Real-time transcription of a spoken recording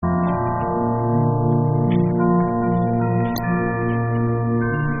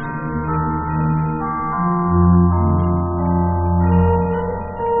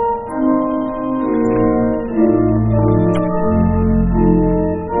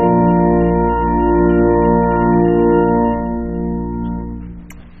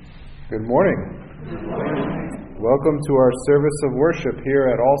Welcome to our service of worship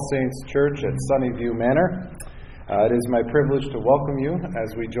here at All Saints Church at Sunny View Manor. It is my privilege to welcome you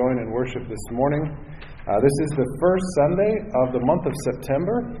as we join in worship this morning. This is the first Sunday of the month of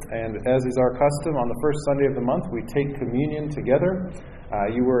September, and as is our custom, on the first Sunday of the month, we take communion together.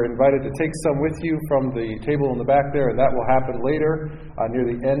 You were invited to take some with you from the table in the back there, and that will happen later near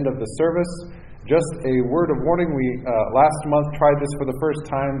the end of the service. Just a word of warning, we last month tried this for the first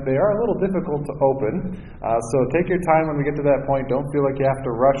time. They are a little difficult to open, so take your time when we get to that point. Don't feel like you have to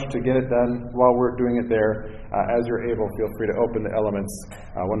rush to get it done while we're doing it there. As you're able, feel free to open the elements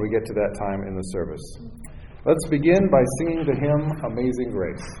when we get to that time in the service. Let's begin by singing the hymn, Amazing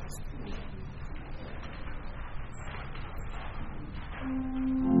Grace.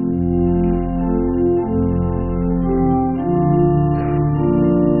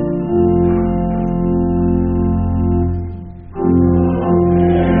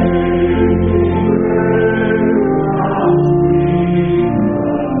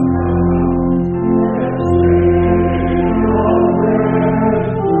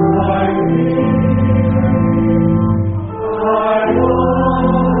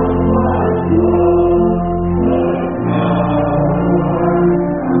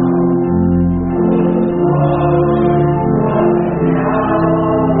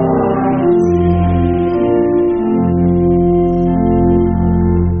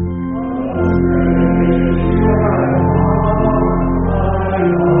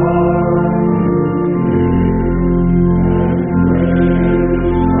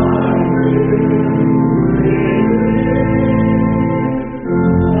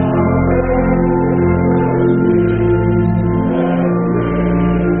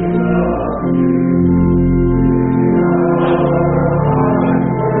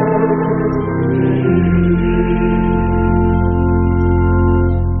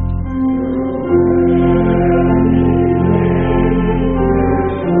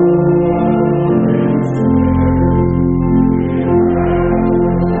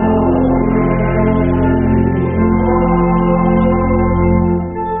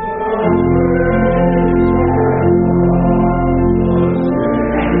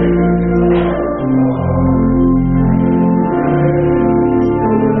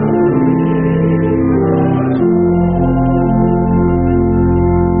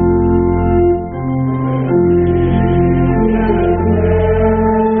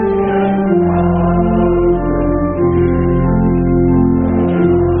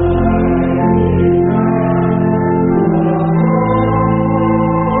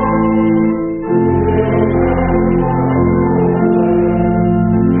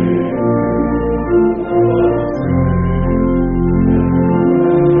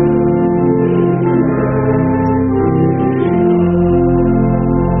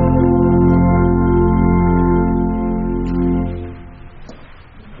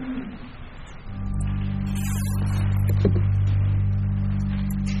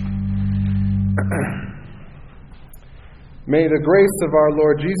 May the grace of our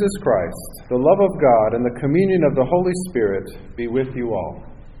Lord Jesus Christ, the love of God, and the communion of the Holy Spirit be with you all.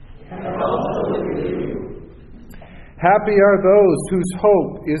 And also with you. Happy are those whose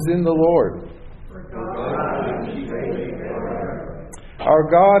hope is in the Lord. For God is great forever. Our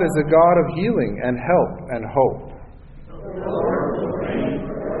God is a God of healing and help and hope. The Lord will reign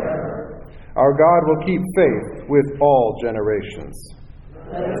forever. Our God will keep faith with all generations.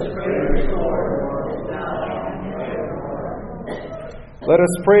 Let us praise the Lord now. Let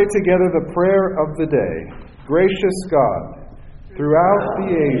us pray together the prayer of the day. Gracious God, throughout the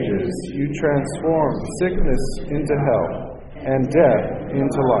ages you transformed sickness into health and death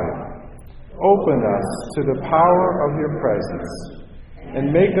into life. Open us to the power of your presence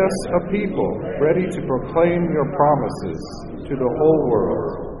and make us a people ready to proclaim your promises to the whole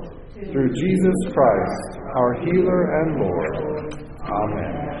world. Through Jesus Christ, our healer and Lord.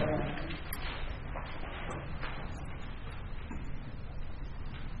 Amen.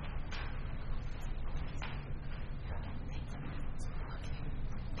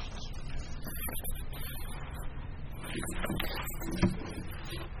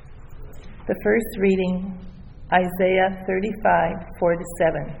 The first reading, Isaiah 35,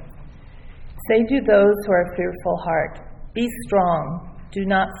 4-7. Say to those who are fearful heart, be strong, do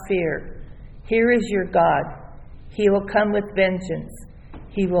not fear. Here is your God. He will come with vengeance.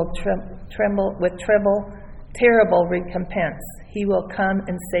 He will tremble with terrible recompense. He will come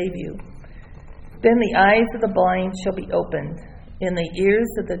and save you. Then the eyes of the blind shall be opened, and the ears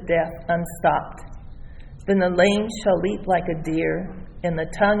of the deaf unstopped. Then the lame shall leap like a deer, and the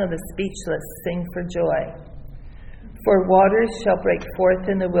tongue of the speechless sing for joy. For waters shall break forth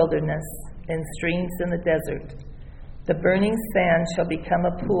in the wilderness, and streams in the desert. The burning sand shall become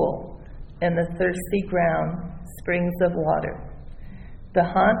a pool, and the thirsty ground springs of water. The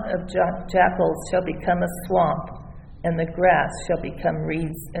haunt of jackals shall become a swamp, and the grass shall become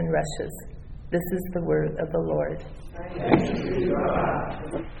reeds and rushes. This is the word of the Lord. Thanks be to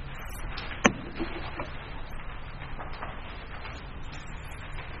God.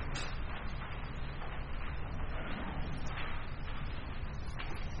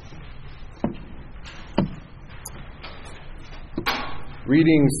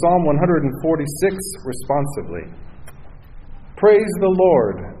 Reading Psalm 146 responsively. Praise the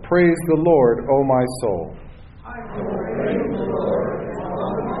Lord, O my soul. I will praise the Lord with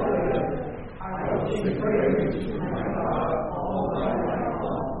all my life. I will sing praise to my God all my life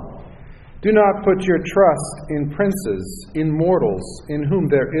long. Do not put your trust in princes, in mortals, in whom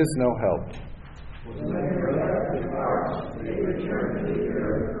there is no help. When their left departs, they return to the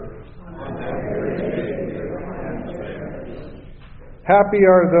earth. On that very day they will have perished. Happy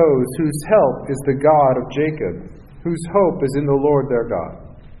are those whose help is the God of Jacob, whose hope is in the Lord their God.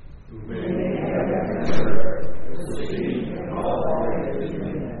 Who made heaven and earth, the sea and all that is in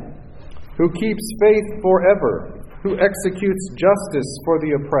them. Who keeps faith forever, who executes justice for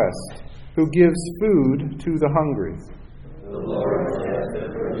the oppressed, who gives food to the hungry. The Lord sets the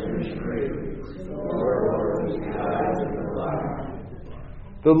prisoners free. The Lord opens the eyes of the blind.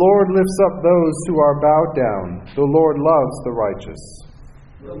 The Lord lifts up those who are bowed down. The Lord loves the righteous.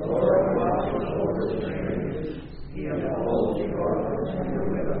 The Lord watches over the strangers. He upholds the orphans and the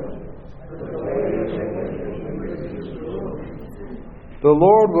widows. The way of the wicked is ruined. The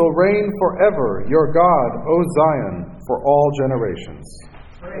Lord will reign forever, your God, O Zion, for all generations.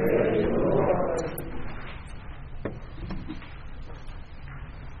 Praise the Lord.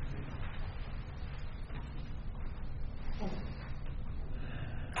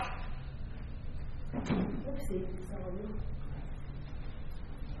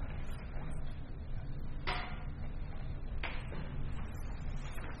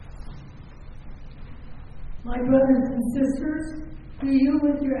 My brothers and sisters, do you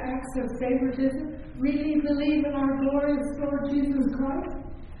with your acts of favoritism really believe in our glorious Lord Jesus Christ?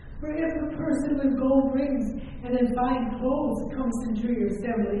 For if a person with gold rings and in fine clothes comes into your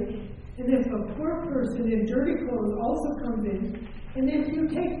assembly, and if a poor person in dirty clothes also comes in, and if you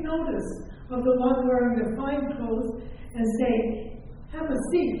take notice of the one wearing the fine clothes and say, "Have a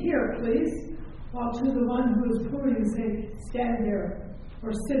seat here, please," while to the one who is poor you say, "Stand there,"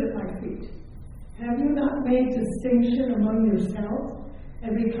 or "Sit at my feet," have you not made distinction among yourselves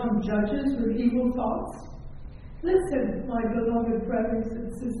and become judges with evil thoughts? Listen, my beloved brothers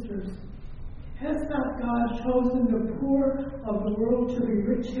and sisters. Has not God chosen the poor of the world to be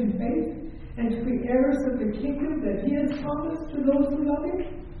rich in faith and to be heirs of the kingdom that he has promised to those who love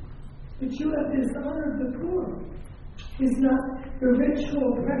him? But you have dishonored the poor. Is not the rich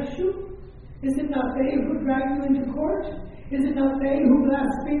who oppress you? Is it not they who drag you into court? Is it not they who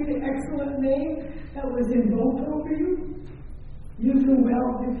blaspheme the excellent name that was invoked over you? You do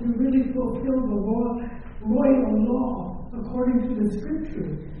well if you really fulfill the royal law according to the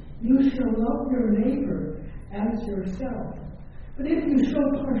Scripture. You shall love your neighbor as yourself. But if you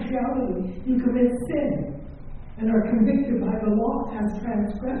show partiality, you commit sin and are convicted by the law as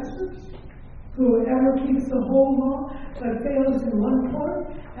transgressors. Whoever keeps the whole law but fails in one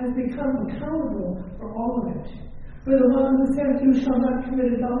part has become accountable for all of it. For the one who says you shall not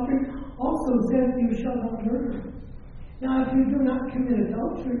commit adultery also says you shall not murder. Now if you do not commit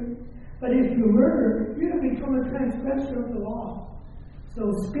adultery, but if you murder, you have become a transgressor of the law. So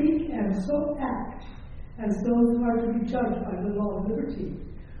speak and so act as those who are to be judged by the law of liberty.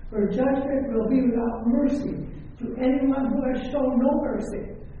 For judgment will be without mercy to anyone who has shown no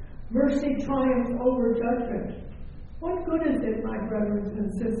mercy. Mercy triumphs over judgment. What good is it, my brothers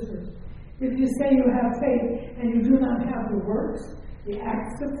and sisters, if you say you have faith and you do not have the works, the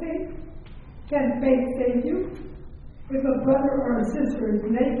acts of faith? Can faith save you? If a brother or a sister is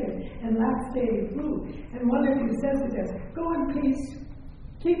naked and lacks daily food, and one of you says to them, "Go in peace,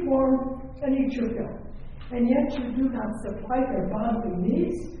 keep warm, and eat your fill," and yet you do not supply their bodily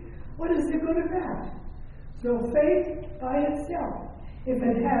needs, what is the good of that? So faith by itself, if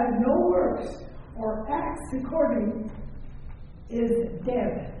it has no works or acts according, is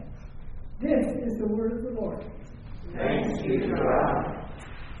dead. This is the word of the Lord. Thanks be to God.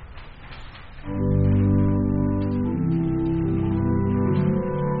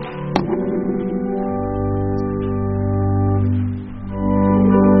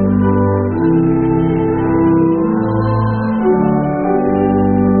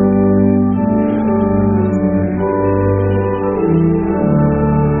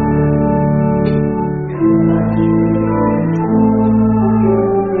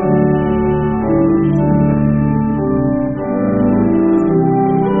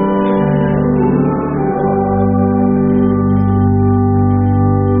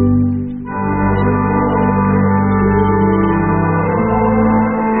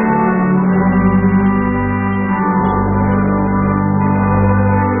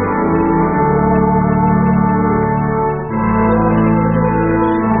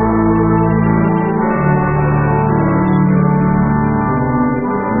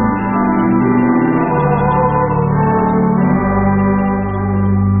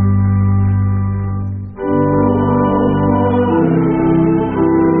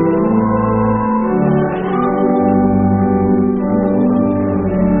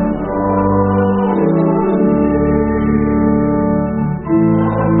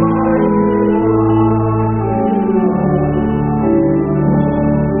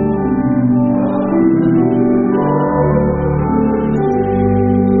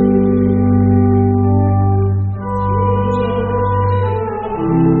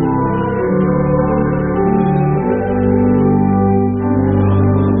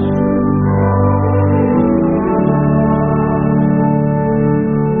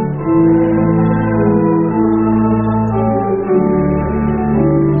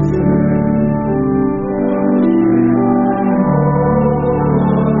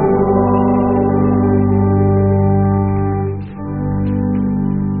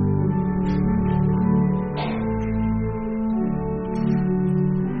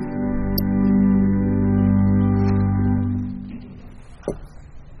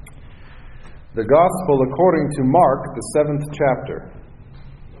 The Gospel according to Mark, the 7th chapter.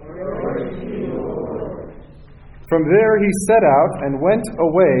 From there he set out and went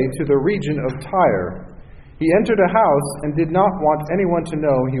away to the region of Tyre. He entered a house and did not want anyone to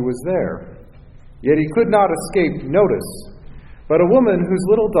know he was there. Yet he could not escape notice. But a woman whose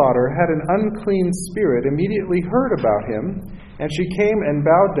little daughter had an unclean spirit immediately heard about him, and she came and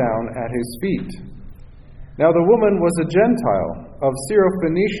bowed down at his feet. Now the woman was a Gentile of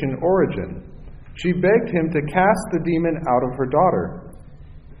Syrophoenician origin. She begged him to cast the demon out of her daughter.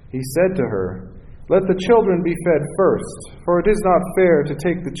 He said to her, "Let the children be fed first, for it is not fair to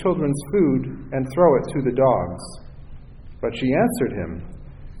take the children's food and throw it to the dogs." But she answered him,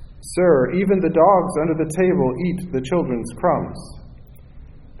 "Sir, even the dogs under the table eat the children's crumbs."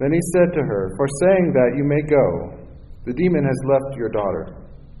 Then he said to her, "For saying that, you may go. The demon has left your daughter."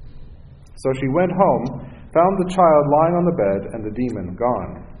 So she went home, found the child lying on the bed, and the demon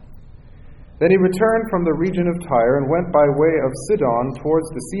gone. Then he returned from the region of Tyre and went by way of Sidon towards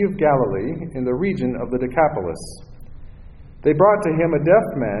the Sea of Galilee in the region of the Decapolis. They brought to him a deaf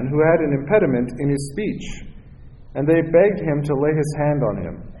man who had an impediment in his speech, and they begged him to lay his hand on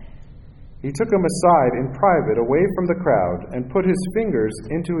him. He took him aside in private away from the crowd and put his fingers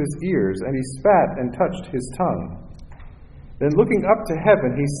into his ears, and he spat and touched his tongue. Then looking up to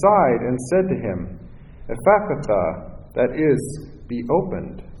heaven, he sighed and said to him, "Ephphatha," that is, "be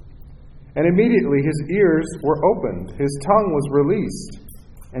opened." And immediately his ears were opened, his tongue was released,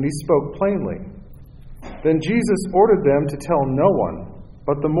 and he spoke plainly. Then Jesus ordered them to tell no one,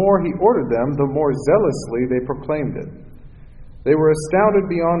 but the more he ordered them, the more zealously they proclaimed it. They were astounded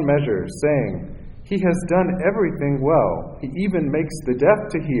beyond measure, saying, "He has done everything well. He even makes the deaf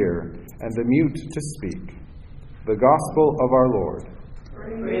to hear and the mute to speak." The Gospel of our Lord.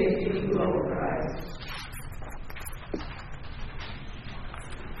 Praise to you, Lord Christ.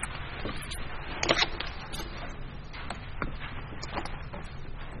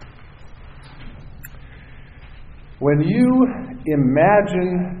 When you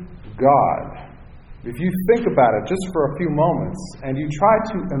imagine God, if you think about it just for a few moments, and you try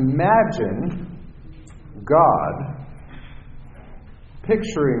to imagine God,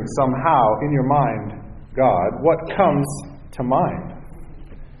 picturing somehow in your mind God, what comes to mind?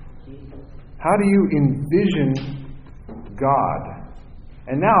 How do you envision God?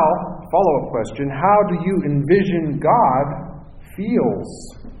 And now, follow-up question, how do you envision God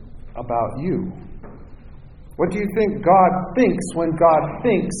feels about you? What do you think God thinks when God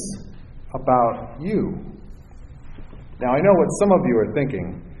thinks about you? Now, I know what some of you are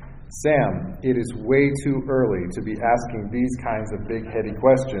thinking. Sam, it is way too early to be asking these kinds of big, heady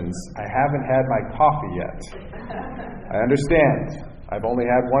questions. I haven't had my coffee yet. I understand. I've only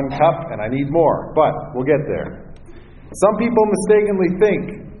had one cup and I need more, but we'll get there. Some people mistakenly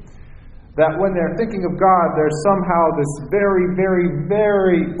think that when they're thinking of God, there's somehow this very, very,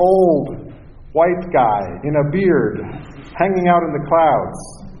 very old white guy in a beard hanging out in the clouds.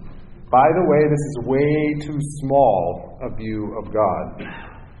 By the way, this is way too small a view of God.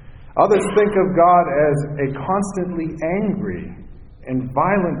 Others think of God as a constantly angry and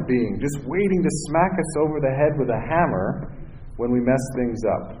violent being, just waiting to smack us over the head with a hammer when we mess things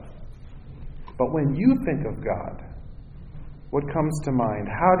up. But when you think of God, what comes to mind?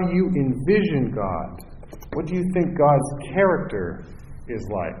 How do you envision God? What do you think God's character is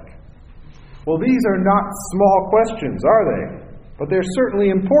like? Well, these are not small questions, are they? But they're certainly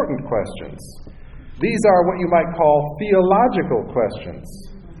important questions. These are what you might call theological questions.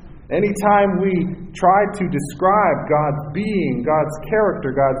 Anytime we try to describe God's being, God's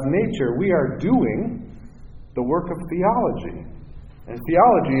character, God's nature, we are doing the work of theology. And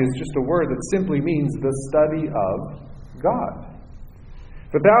theology is just a word that simply means the study of God.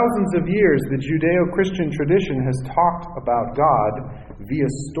 For thousands of years, the Judeo-Christian tradition has talked about God via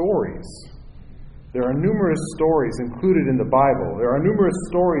stories. There are numerous stories included in the Bible. There are numerous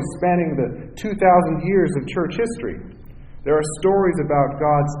stories spanning the 2,000 years of church history. There are stories about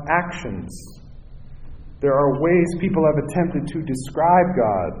God's actions. There are ways people have attempted to describe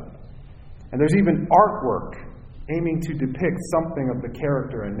God. And there's even artwork aiming to depict something of the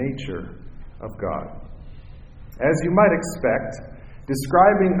character and nature of God. As you might expect,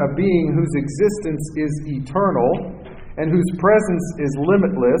 describing a being whose existence is eternal and whose presence is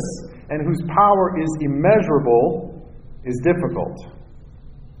limitless and whose power is immeasurable is difficult.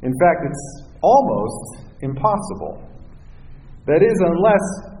 In fact, it's almost impossible. That is, unless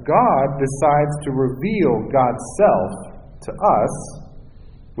God decides to reveal God's self to us,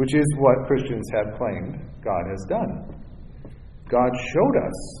 which is what Christians have claimed God has done. God showed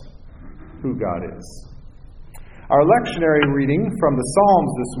us who God is. Our lectionary reading from the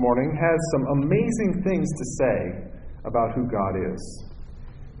Psalms this morning has some amazing things to say about who God is.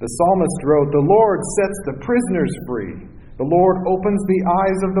 The psalmist wrote, "The Lord sets the prisoners free. The Lord opens the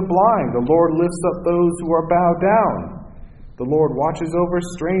eyes of the blind. The Lord lifts up those who are bowed down. The Lord watches over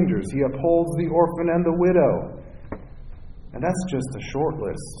strangers. He upholds the orphan and the widow." And that's just a short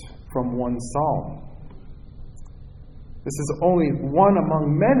list from one psalm. This is only one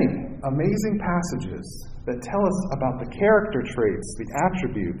among many amazing passages that tell us about the character traits, the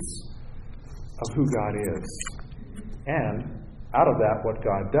attributes of who God is. And out of that, what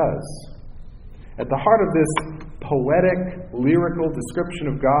God does. At the heart of this poetic, lyrical description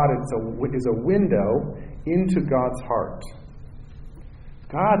of God is a window into God's heart.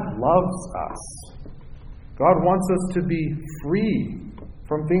 God loves us. God wants us to be free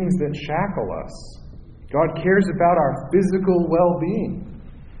from things that shackle us. God cares about our physical well-being.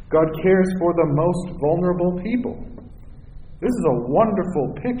 God cares for the most vulnerable people. This is a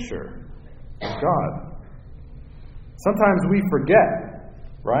wonderful picture of God. Sometimes we forget,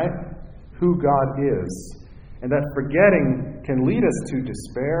 right, who God is. And that forgetting can lead us to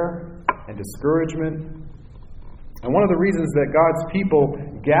despair and discouragement. And one of the reasons that God's people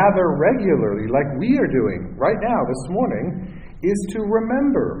gather regularly, like we are doing right now this morning, is to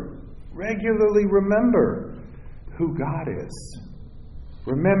regularly remember who God is.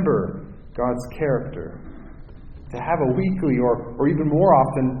 Remember God's character. To have a weekly or even more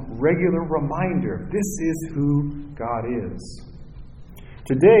often regular reminder, this is who God is.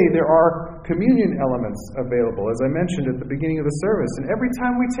 Today there are communion elements available, as I mentioned at the beginning of the service. And every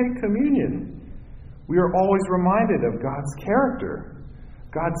time we take communion, we are always reminded of God's character,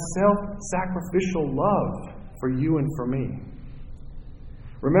 God's self-sacrificial love for you and for me.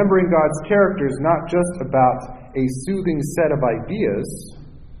 Remembering God's character is not just about a soothing set of ideas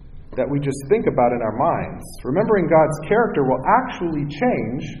that we just think about in our minds. Remembering God's character will actually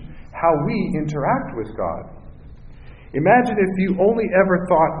change how we interact with God. Imagine if you only ever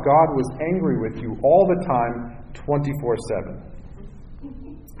thought God was angry with you all the time, 24/7.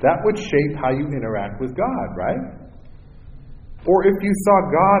 That would shape how you interact with God, right? Or if you saw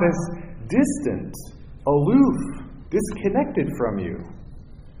God as distant, aloof, disconnected from you.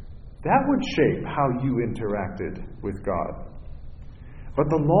 That would shape how you interacted with God. But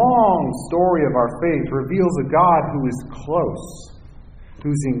the long story of our faith reveals a God who is close,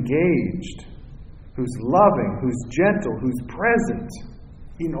 who's engaged, who's loving, who's gentle, who's present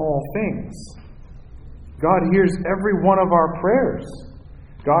in all things. God hears every one of our prayers.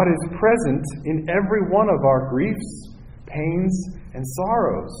 God is present in every one of our griefs, pains, and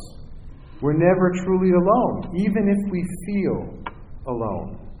sorrows. We're never truly alone, even if we feel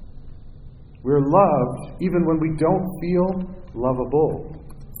alone. We're loved even when we don't feel lovable,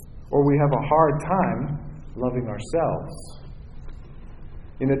 or we have a hard time loving ourselves.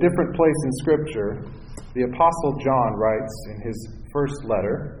 In a different place in Scripture, the Apostle John writes in his first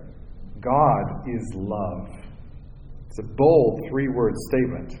letter, God is love. It's a bold three-word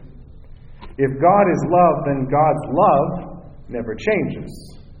statement. If God is love, then God's love never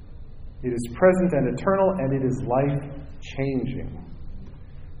changes. It is present and eternal, and it is life-changing.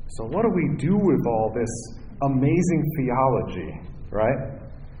 So what do we do with all this amazing theology, right?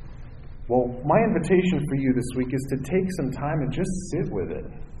 Well, my invitation for you this week is to take some time and just sit with it.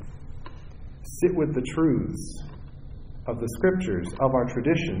 Sit with the truths of the Scriptures, of our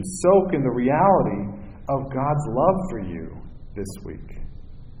traditions. Soak in the reality of God's love for you this week.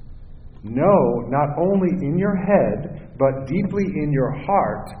 Know, not only in your head, but deeply in your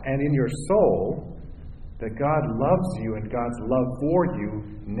heart and in your soul, that God loves you and God's love for you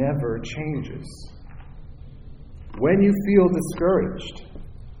never changes. When you feel discouraged,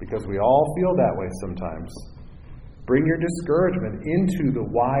 because we all feel that way sometimes, bring your discouragement into the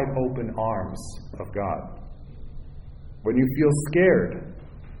wide open arms of God. When you feel scared,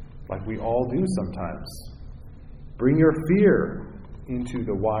 like we all do sometimes, bring your fear into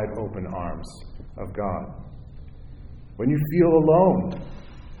the wide open arms of God. When you feel alone,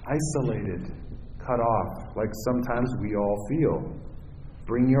 isolated, cut off, like sometimes we all feel,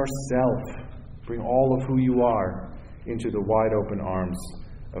 bring yourself, bring all of who you are into the wide open arms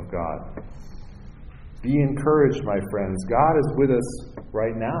of God. Be encouraged, my friends. God is with us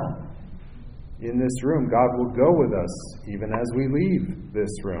right now. In this room, God will go with us even as we leave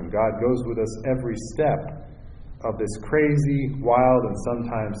this room. God goes with us every step of this crazy, wild, and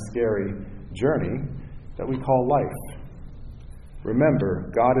sometimes scary journey that we call life.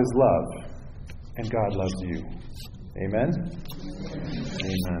 Remember, God is love, and God loves you. Amen?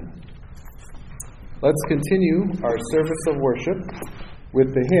 Amen. Let's continue our service of worship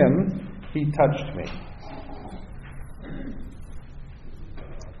with the hymn, He Touched Me.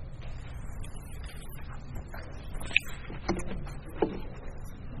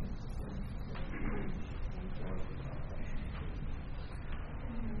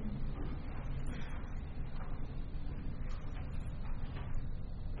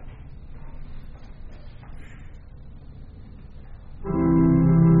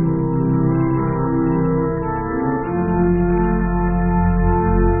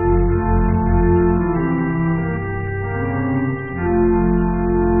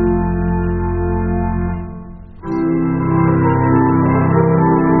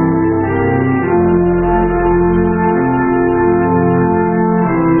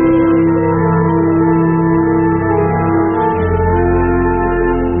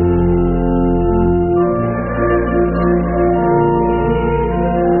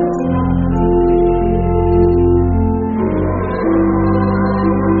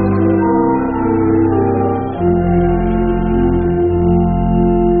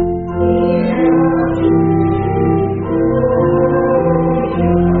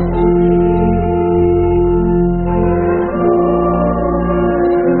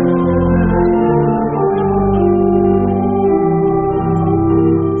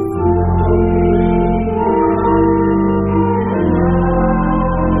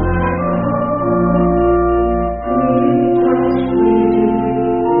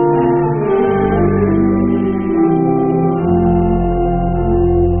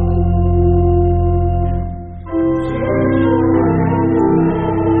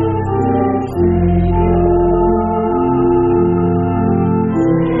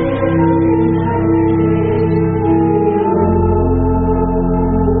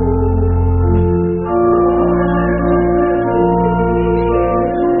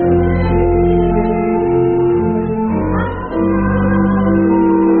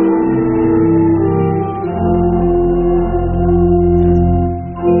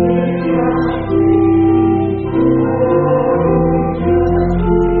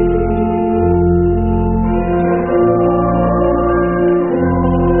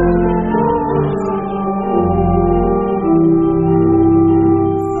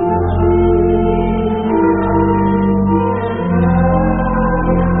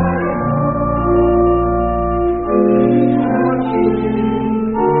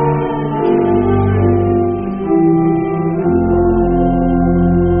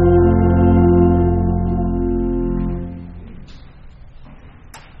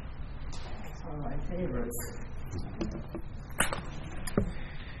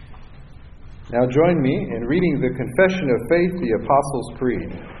 Now join me in reading the Confession of Faith, the Apostles'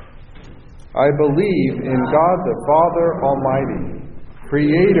 Creed. I believe in God the Father Almighty,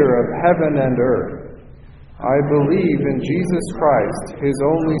 creator of heaven and earth. I believe in Jesus Christ, his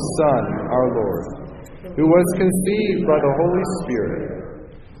only Son, our Lord, who was conceived by the Holy Spirit,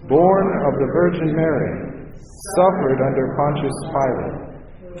 born of the Virgin Mary, suffered under Pontius Pilate,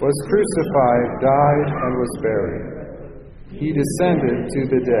 was crucified, died, and was buried. He descended to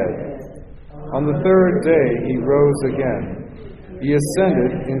the dead. On the third day he rose again. He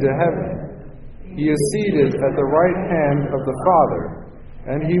ascended into heaven. He is seated at the right hand of the Father,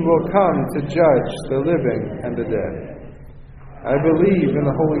 and he will come to judge the living and the dead. I believe in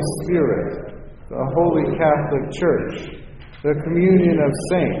the Holy Spirit, the Holy Catholic Church, the communion of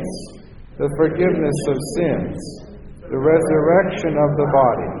saints, the forgiveness of sins, the resurrection of the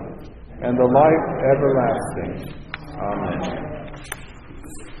body, and the life everlasting. Amen.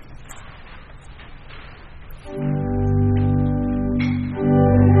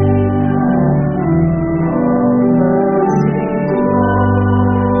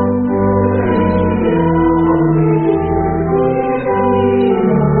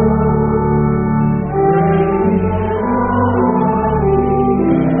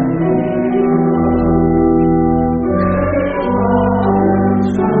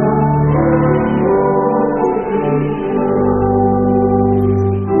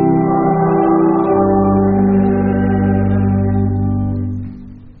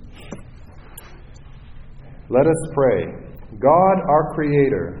 Let us pray. God, our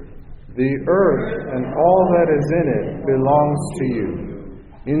Creator, the earth and all that is in it belongs to you.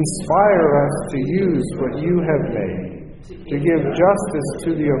 Inspire us to use what you have made, to give justice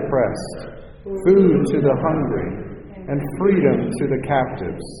to the oppressed, food to the hungry, and freedom to the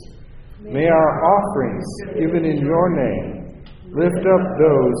captives. May our offerings, given in your name, lift up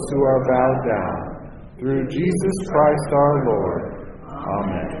those who are bowed down. Through Jesus Christ our Lord.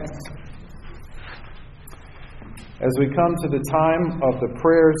 Amen. As we come to the time of the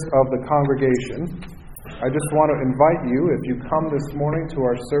prayers of the congregation, I just want to invite you, if you come this morning to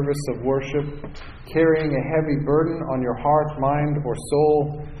our service of worship, carrying a heavy burden on your heart, mind, or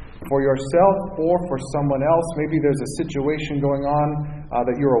soul, for yourself or for someone else, maybe there's a situation going on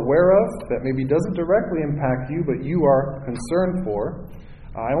that you're aware of that maybe doesn't directly impact you, but you are concerned for,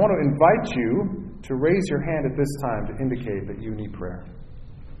 I want to invite you to raise your hand at this time to indicate that you need prayer.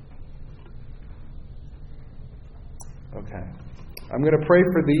 Okay. I'm going to pray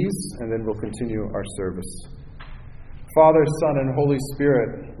for these, and then we'll continue our service. Father, Son, and Holy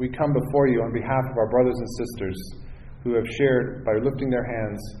Spirit, we come before you on behalf of our brothers and sisters who have shared, by lifting their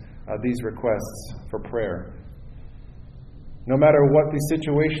hands, these requests for prayer. No matter what these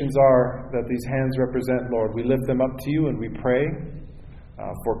situations are that these hands represent, Lord, we lift them up to you and we pray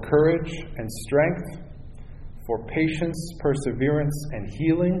for courage and strength, for patience, perseverance, and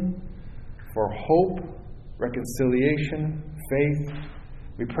healing, for hope, reconciliation, faith.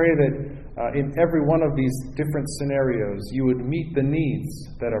 We pray that in every one of these different scenarios, you would meet the needs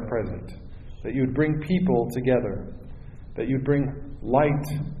that are present, that you would bring people together, that you would bring light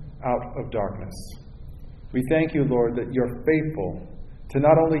out of darkness. We thank you, Lord, that you're faithful to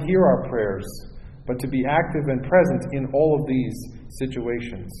not only hear our prayers, but to be active and present in all of these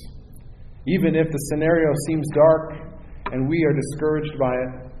situations. Even if the scenario seems dark and we are discouraged by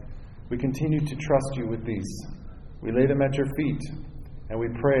it, we continue to trust you with these. We lay them at your feet, and we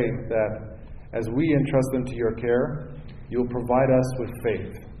pray that as we entrust them to your care, you'll provide us with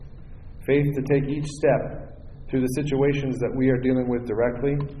faith. Faith to take each step through the situations that we are dealing with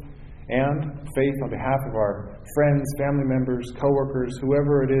directly, and faith on behalf of our friends, family members, coworkers,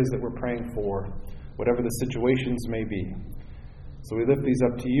 whoever it is that we're praying for, whatever the situations may be. So we lift these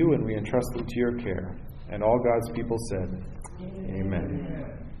up to you, and we entrust them to your care. And all God's people said,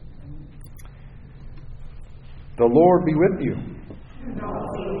 Amen. The Lord be with you. And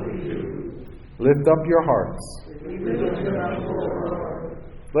also with you. Lift up your hearts. We lift up your Lord.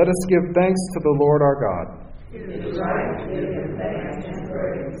 Let us give thanks to the Lord our God. It is right to give him thanks and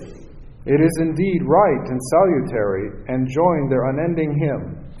praise. It is indeed right and salutary, and join their unending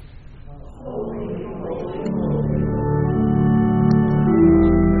hymn. Holy, holy, holy.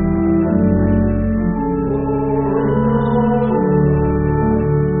 Amen.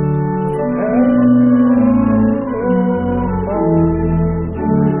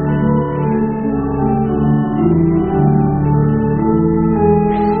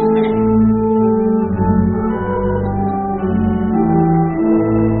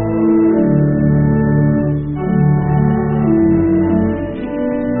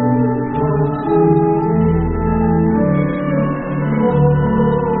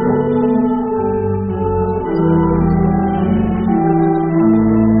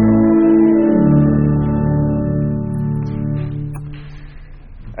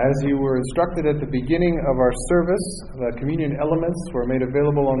 instructed at the beginning of our service, the communion elements were made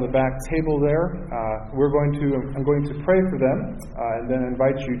available on the back table there. I'm going to pray for them and then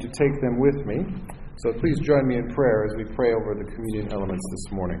invite you to take them with me. So please join me in prayer as we pray over the communion elements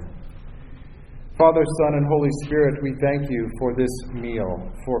this morning. Father, Son, and Holy Spirit, we thank you for this meal,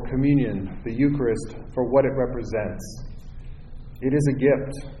 for communion, the Eucharist, for what it represents. It is a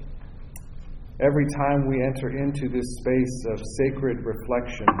gift. Every time we enter into this space of sacred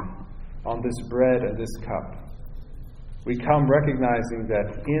reflection on this bread and this cup, we come recognizing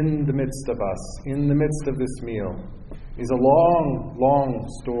that in the midst of us, in the midst of this meal, is a long, long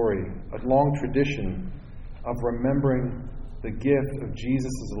story, a long tradition of remembering the gift of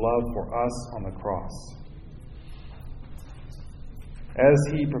Jesus' love for us on the cross. As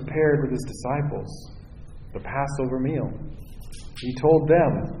he prepared with his disciples the Passover meal, he told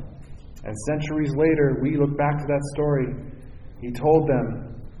them, and centuries later we look back to that story, he told them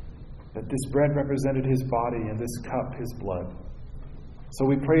that this bread represented his body and this cup his blood. So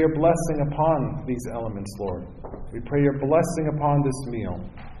we pray your blessing upon these elements, Lord. We pray your blessing upon this meal.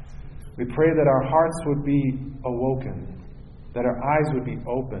 We pray that our hearts would be awoken, that our eyes would be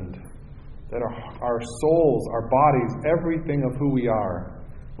opened, that our souls, our bodies, everything of who we are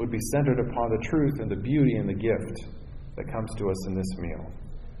would be centered upon the truth and the beauty and the gift that comes to us in this meal.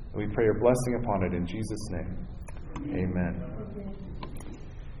 And we pray your blessing upon it in Jesus' name. Amen.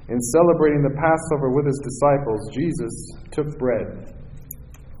 In celebrating the Passover with his disciples, Jesus took bread.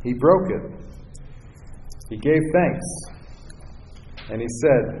 He broke it. He gave thanks. And he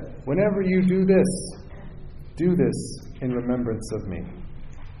said, "Whenever you do this in remembrance of me."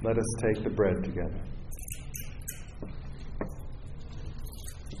 Let us take the bread together.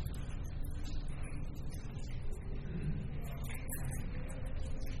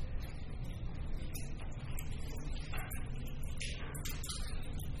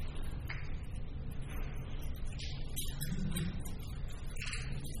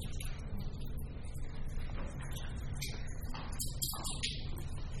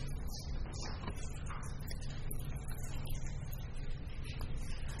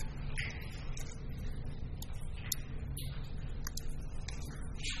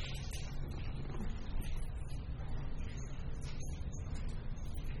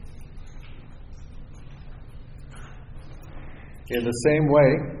 In the same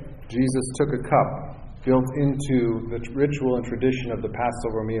way, Jesus took a cup built into the ritual and tradition of the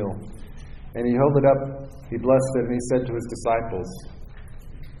Passover meal, and he held it up, he blessed it, and he said to his disciples,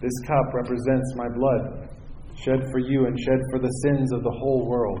 "This cup represents my blood, shed for you and shed for the sins of the whole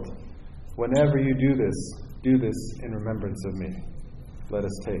world. Whenever you do this in remembrance of me." Let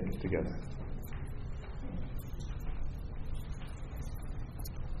us take together.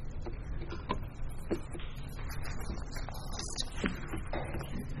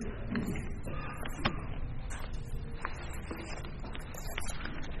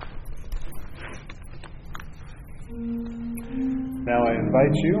 Now I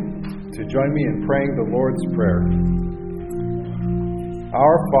invite you to join me in praying the Lord's Prayer.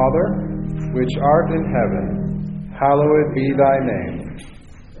 Our Father, which art in heaven, hallowed be thy name.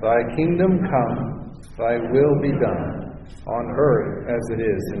 Thy kingdom come, thy will be done, on earth as it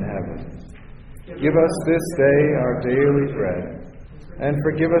is in heaven. Give us this day our daily bread, and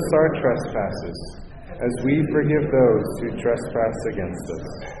forgive us our trespasses, as we forgive those who trespass against us.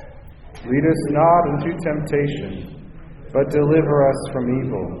 Lead us not into temptation, but deliver us from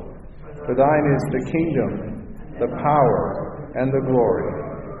evil. For thine is the kingdom, the power, and the glory,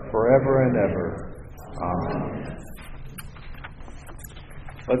 forever and ever. Amen.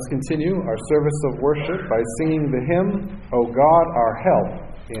 Let's continue our service of worship by singing the hymn, "O God, our help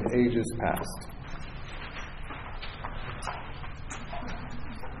in ages past."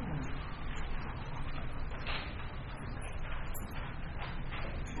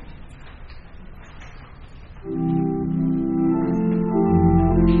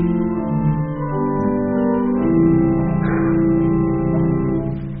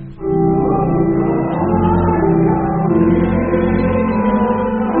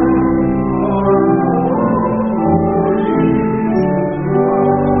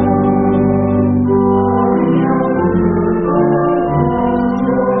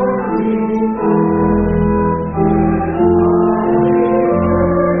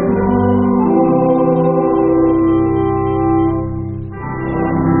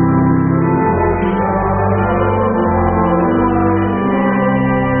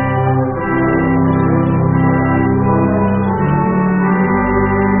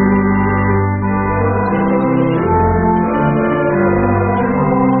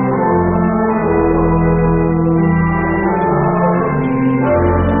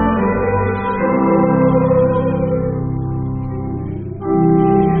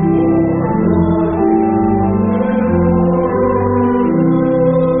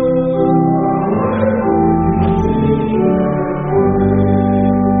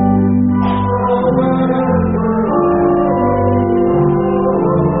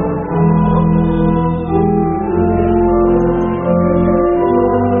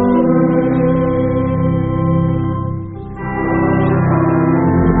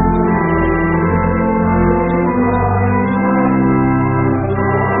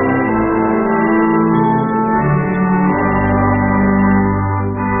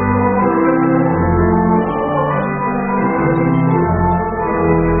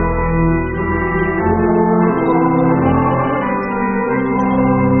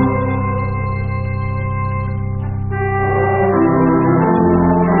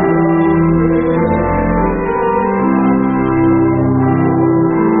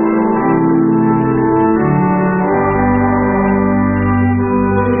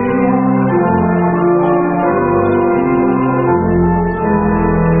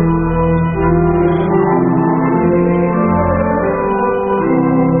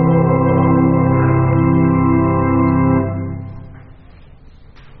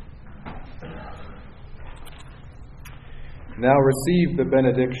 Now receive the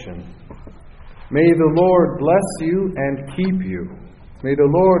benediction. May the Lord bless you and keep you. May the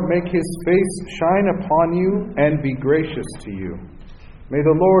Lord make his face shine upon you and be gracious to you. May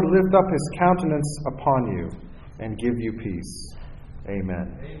the Lord lift up his countenance upon you and give you peace.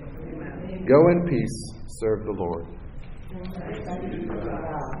 Amen. Amen. Go in peace. Serve the Lord.